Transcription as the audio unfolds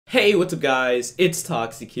Hey, what's up guys? It's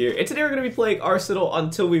Toxic here, and today we're going to be playing Arsenal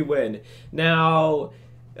until we win. Now,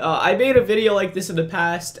 I made a video like this in the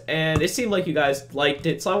past, and it seemed like you guys liked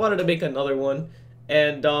it, so I wanted to make another one.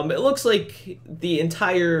 And it looks like the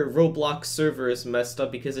entire Roblox server is messed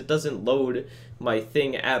up because it doesn't load my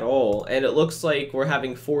thing at all. And it looks like we're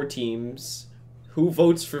having 4 teams. Who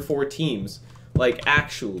votes for 4 teams? Like,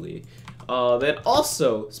 actually. And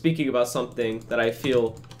also, speaking about something that I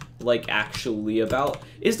feel like actually about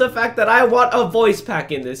is the fact that I want a voice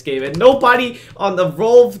pack in this game, and nobody on the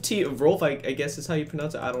Rolf, I guess is how you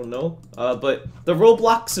pronounce it, I don't know, but the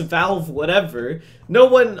Roblox Valve whatever, no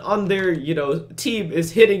one on their, team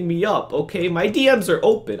is hitting me up, okay? My DMs are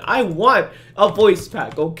open. I want a voice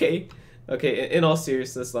pack, okay? Okay, in all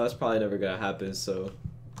seriousness, that's probably never gonna happen, so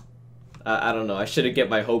I don't know, I shouldn't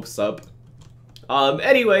get my hopes up.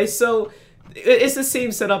 Anyway, so it's the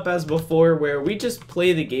same setup as before, where we just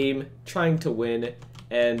play the game trying to win,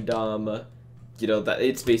 and that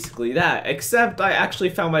it's basically that, except I actually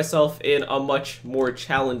found myself in a much more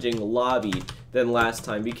challenging lobby than last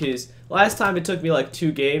time, because last time it took me like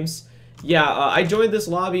 2 games. I joined this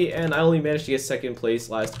lobby and I only managed to get 2nd place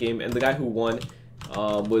last game, and the guy who won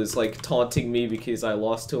was like taunting me because I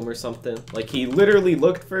lost to him or something. Like, he literally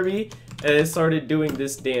looked for me and then started doing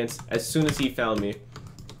this dance as soon as he found me.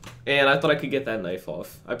 And I thought I could get that knife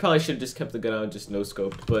off. I probably should have just kept the gun out and just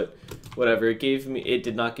no-scoped, but whatever. It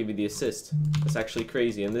did not give me the assist. That's actually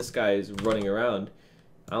crazy, and this guy is running around.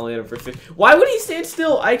 I only hit him for 50. Why would he stand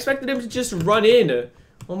still? I expected him to just run in.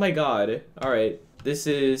 Oh my god. Alright, this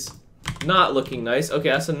is not looking nice. Okay,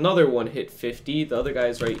 that's another one hit 50. The other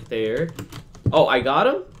guy's right there. Oh, I got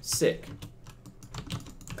him? Sick.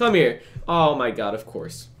 Come here. Oh my god, of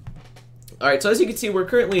course. Alright, so as you can see, we're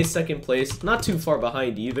currently in 2nd place. Not too far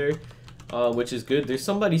behind either, which is good. There's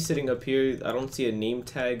somebody sitting up here. I don't see a name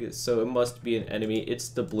tag, so it must be an enemy. It's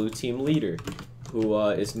the blue team leader, who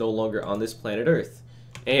is no longer on this planet Earth.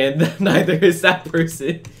 And neither is that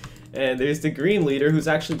person. And there's the green leader, who's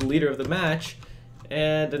actually the leader of the match.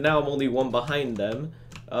 And now I'm only 1 behind them.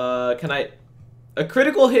 A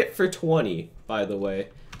critical hit for 20, by the way.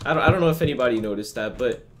 I don't know if anybody noticed that,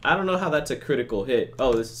 but I don't know how that's a critical hit.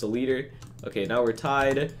 Oh, this is a leader. Okay, now we're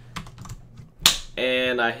tied,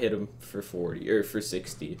 and I hit him for 40, or for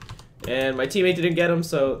 60, and my teammate didn't get him,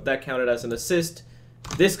 so that counted as an assist.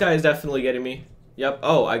 This guy is definitely getting me. Yep.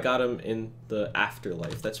 Oh, I got him in the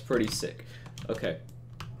afterlife. That's pretty sick. Okay,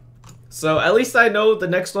 so at least I know the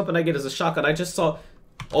next weapon I get is a shotgun. I just saw.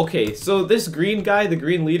 Okay, so this green guy, the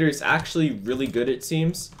green leader, is actually really good, it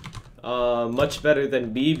seems. Much better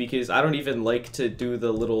than me, because I don't even like to do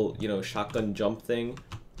the little, shotgun jump thing.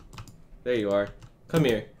 There you are. Come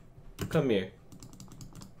here. Come here.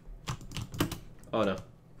 Oh, no.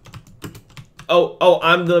 Oh,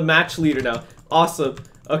 I'm the match leader now. Awesome.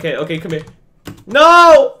 Okay, come here.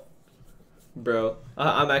 No! Bro,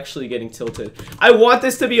 I'm actually getting tilted. I want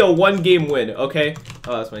this to be a 1-game win, okay?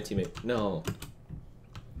 Oh, that's my teammate. No.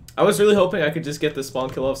 I was really hoping I could just get the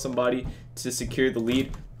spawn kill off somebody to secure the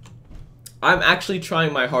lead. I'm actually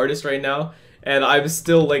trying my hardest right now, and I'm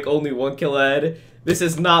still like only 1 kill ahead. This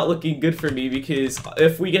is not looking good for me, because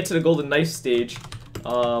if we get to the golden knife stage,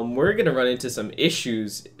 we're gonna run into some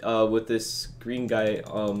issues with this green guy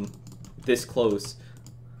this close.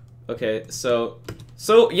 Okay, so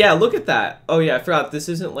yeah, look at that. Oh yeah, I forgot this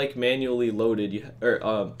isn't like manually loaded.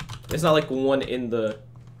 It's not like 1 in the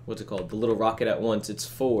what's it called, the little rocket at once. It's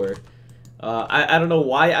 4. I don't know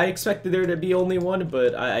why I expected there to be only 1,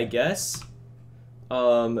 but I guess.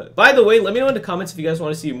 By the way, let me know in the comments if you guys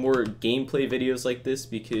want to see more gameplay videos like this,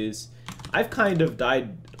 because I've kind of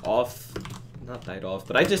not died off,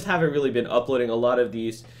 but I just haven't really been uploading a lot of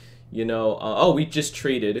these, oh, we just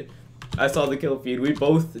traded. I saw the kill feed. We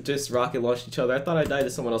both just rocket launched each other. I thought I died to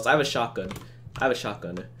someone else. I have a shotgun.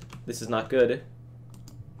 This is not good.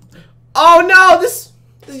 Oh no, this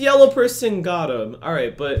yellow person got him.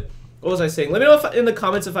 Alright, but what was I saying? Let me know in the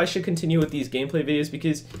comments if I should continue with these gameplay videos,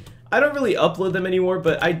 because I don't really upload them anymore,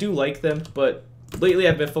 but I do like them. But lately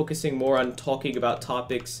I've been focusing more on talking about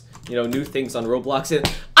topics, new things on Roblox, and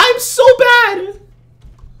I'm so bad!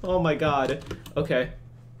 Oh my god. Okay.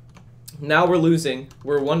 Now we're losing.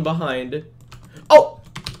 We're 1 behind. Oh!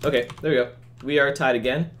 Okay, there we go. We are tied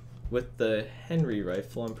again with the Henry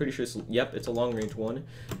rifle. I'm pretty sure it's a long-range one.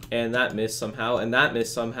 And that missed somehow, and that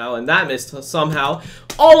missed somehow, and that missed somehow.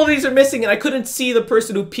 All of these are missing, and I couldn't see the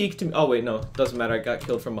person who peeked me. Oh, wait, no. Doesn't matter. I got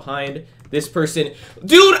killed from behind. This person.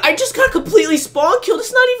 Dude, I just got completely spawn killed.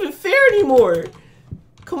 It's not even fair anymore.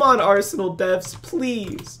 Come on, Arsenal devs,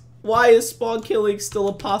 please. Why is spawn killing still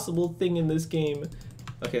a possible thing in this game?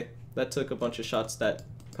 Okay, that took a bunch of shots that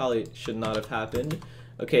probably should not have happened.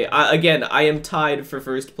 Okay, again, I am tied for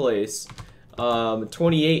first place.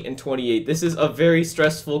 28 and 28. This is a very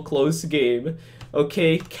stressful, close game.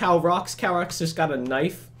 Okay, Calrox just got a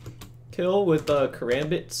knife kill with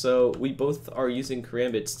Karambit, so we both are using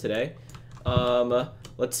Karambits today.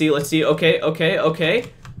 Let's see. Okay.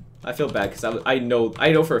 I feel bad because I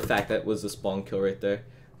know for a fact that was a spawn kill right there.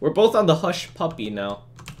 We're both on the Hush Puppy now.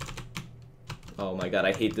 Oh my god,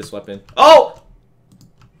 I hate this weapon. Oh!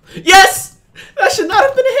 Yes! That should not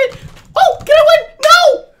have been a hit! Oh, can I win?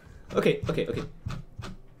 No! Okay.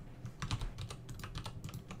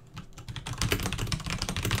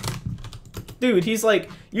 Dude, he's like,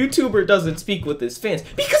 YouTuber doesn't speak with his fans.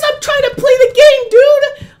 Because I'm trying to play the game,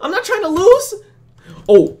 dude! I'm not trying to lose!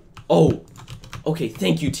 Oh. Okay,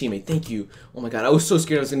 thank you, teammate, thank you. Oh my god, I was so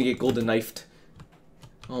scared I was gonna get golden knifed.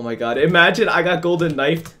 Oh my god, imagine I got golden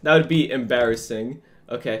knifed. That would be embarrassing.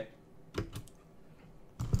 Okay.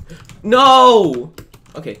 No!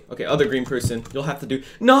 Okay, other green person. You'll have to do.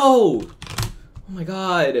 No! Oh my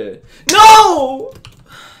god. No!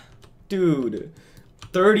 Dude.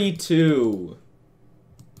 32.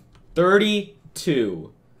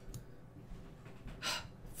 32.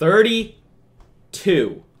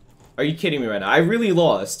 32. Are you kidding me right now? I really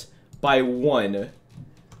lost by 1.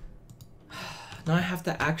 Now I have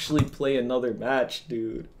to actually play another match,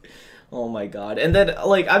 dude. Oh my god. And then,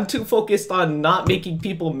 like, I'm too focused on not making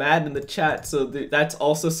people mad in the chat, so that's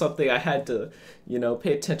also something I had to, you know,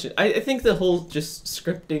 pay attention. I think the whole just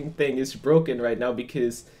scripting thing is broken right now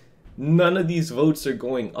because none of these votes are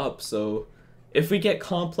going up, so if we get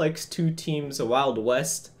Complex 2 teams a Wild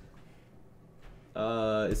West,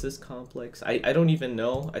 is this Complex? I don't even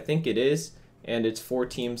know. I think it is, and it's 4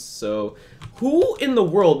 teams, so who in the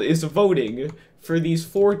world is voting for these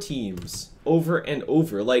 4 teams over and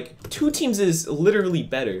over? Like, 2 teams is literally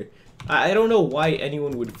better. I don't know why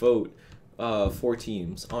anyone would vote 4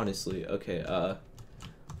 teams, honestly. Okay, I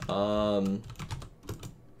don't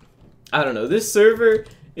know. This server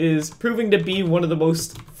is proving to be one of the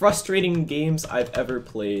most frustrating games I've ever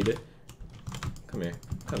played. Come here.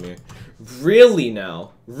 Really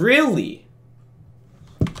now? Really?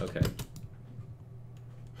 Okay.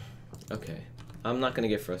 I'm not gonna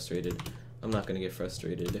get frustrated.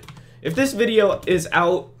 If this video is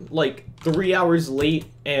out like 3 hours late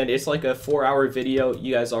and it's like a 4-hour video,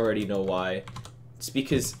 you guys already know why. It's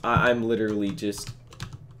because I'm literally just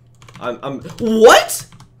I'm what?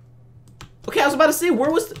 Okay, I was about to say, where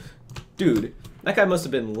was the dude? That guy must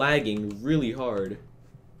have been lagging really hard.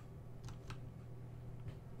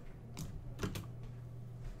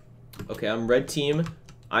 Okay, I'm red team.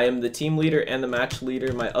 I am the team leader and the match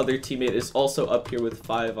leader. My other teammate is also up here with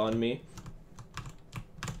 5 on me.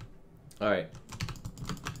 Alright.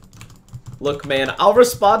 Look, man, I'll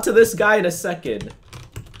respond to this guy in a second.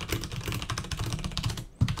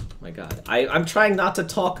 My god. I'm trying not to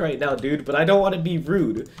talk right now, dude, but I don't want to be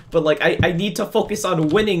rude. But, like, I need to focus on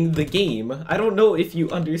winning the game. I don't know if you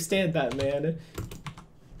understand that, man.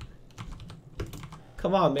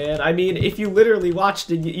 Come on, man. I mean, if you literally watched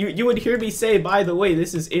it, you would hear me say, by the way,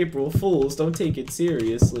 this is April Fool's. Don't take it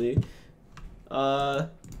seriously.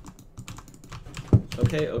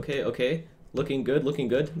 Okay. Looking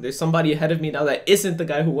good. There's somebody ahead of me now that isn't the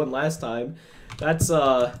guy who won last time. That's,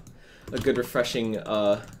 a good refreshing,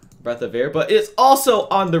 breath of air. But it's also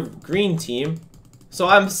on the green team. So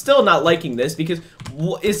I'm still not liking this because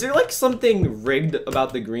is there like something rigged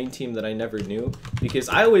about the green team that I never knew? Because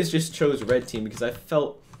I always just chose red team because I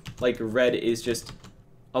felt like red is just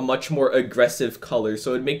a much more aggressive color,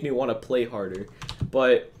 so it'd make me want to play harder.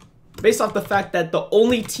 But based off the fact that the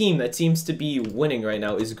only team that seems to be winning right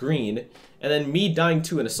now is green, and then me dying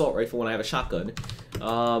to an assault rifle when I have a shotgun,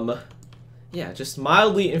 yeah, just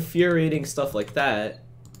mildly infuriating stuff like that.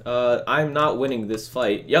 I'm not winning this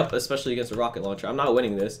fight. Yep, especially against a rocket launcher. I'm not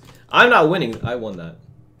winning this. I'm not winning. I won that.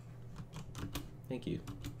 Thank you.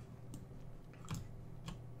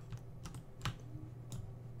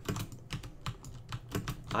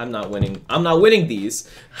 I'm not winning. I'm not winning these.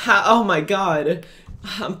 Oh my god.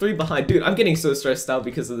 I'm 3 behind. Dude, I'm getting so stressed out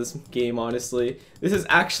because of this game, honestly. This is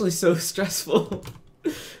actually so stressful.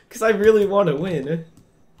 Because I really want to win.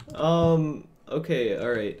 Okay,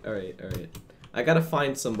 alright. I gotta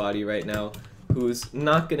find somebody right now who's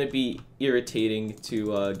not gonna be irritating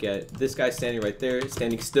to get. This guy standing right there,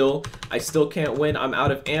 standing still. I still can't win. I'm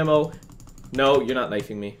out of ammo. No, you're not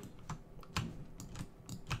knifing me.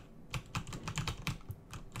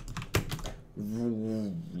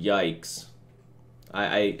 Yikes.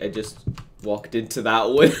 I just walked into that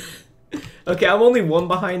one. Okay, I'm only 1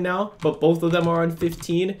 behind now, but both of them are on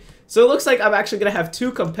 15. So it looks like I'm actually gonna have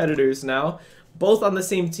 2 competitors now, both on the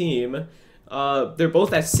same team. They're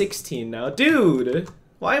both at 16 now. Dude,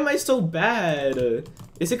 why am I so bad?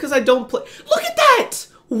 Is it because I don't play? Look at that!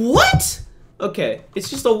 What? Okay, it's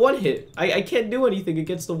just a one hit. I can't do anything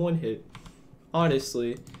against the one hit.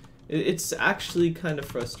 Honestly, it's actually kind of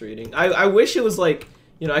frustrating. I wish it was like,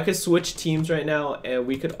 you know, I could switch teams right now and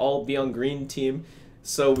we could all be on green team.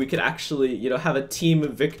 So we could actually, you know, have a team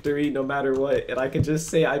victory no matter what. And I could just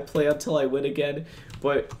say I play until I win again.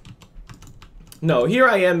 But no, here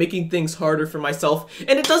I am making things harder for myself.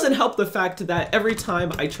 And it doesn't help the fact that every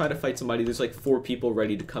time I try to fight somebody, there's like 4 people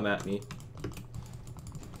ready to come at me.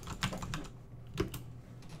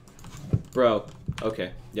 Bro,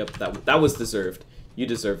 okay. Yep, that was deserved. You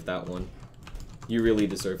deserved that one. You really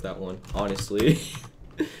deserved that one, honestly.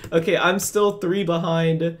 Okay, I'm still 3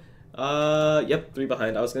 behind. Yep, 3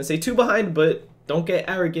 behind. I was gonna say 2 behind, but don't get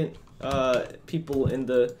arrogant, people in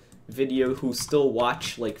the video who still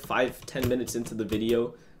watch like 5-10 minutes into the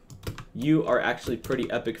video. You are actually pretty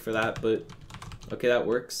epic for that, but okay, that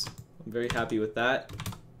works. I'm very happy with that.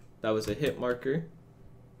 That was a hit marker.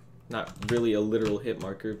 Not really a literal hit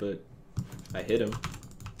marker, but I hit him.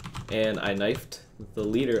 And I knifed the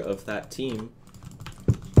leader of that team.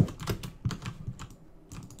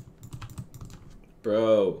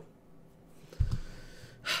 Bro.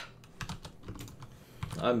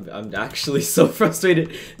 I'm actually so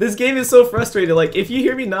frustrated. This game is so frustrated. Like, if you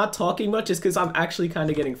hear me not talking much, it's because I'm actually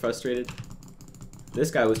kind of getting frustrated.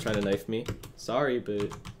 This guy was trying to knife me. Sorry,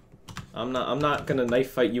 but I'm not gonna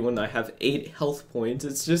knife fight you when I have 8 health points.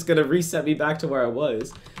 It's just gonna reset me back to where I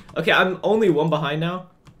was. Okay, I'm only 1 behind now.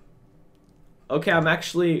 Okay, I'm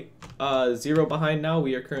actually 0 behind now.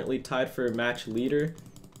 We are currently tied for match leader.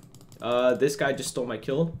 This guy just stole my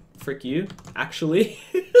kill. Frick you, actually.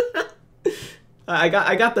 I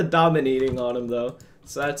got the dominating on him though,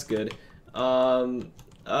 so that's good.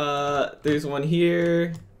 There's one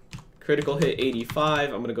here. Critical hit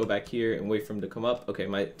 85. I'm gonna go back here and wait for him to come up. Okay,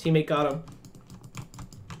 my teammate got him.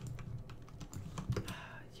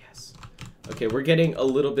 Yes. Okay, we're getting a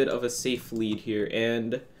little bit of a safe lead here,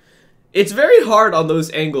 and it's very hard on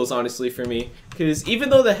those angles, honestly, for me, because even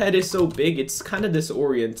though the head is so big, it's kind of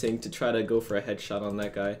disorienting to try to go for a headshot on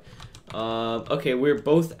that guy. Okay, we're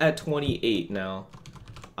both at 28 now.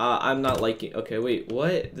 I'm not liking. Okay, wait,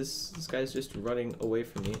 what? This guy's just running away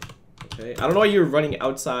from me. Okay, I don't know why you're running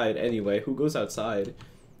outside anyway. Who goes outside?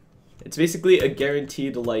 It's basically a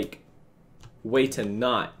guaranteed like way to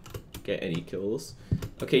not get any kills.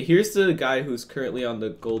 Okay, here's the guy who's currently on the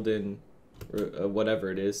golden,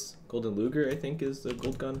 whatever it is, golden Luger, I think is the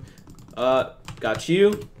gold gun. Got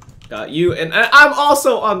you. Got you, and I'm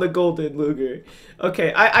also on the golden Luger.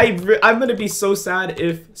 Okay, I'm gonna be so sad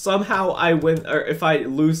if somehow I win, or if I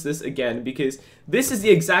lose this again, because this is the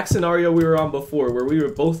exact scenario we were on before, where we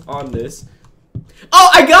were both on this. Oh,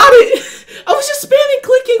 I got it! I was just spamming,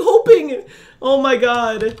 clicking, hoping! Oh my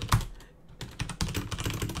god.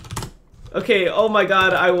 Okay, oh my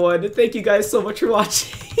god, I won. Thank you guys so much for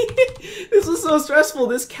watching. This was so stressful.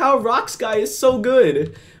 This Cow Rocks guy is so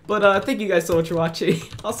good. But thank you guys so much for watching.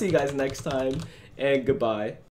 I'll see you guys next time, and goodbye.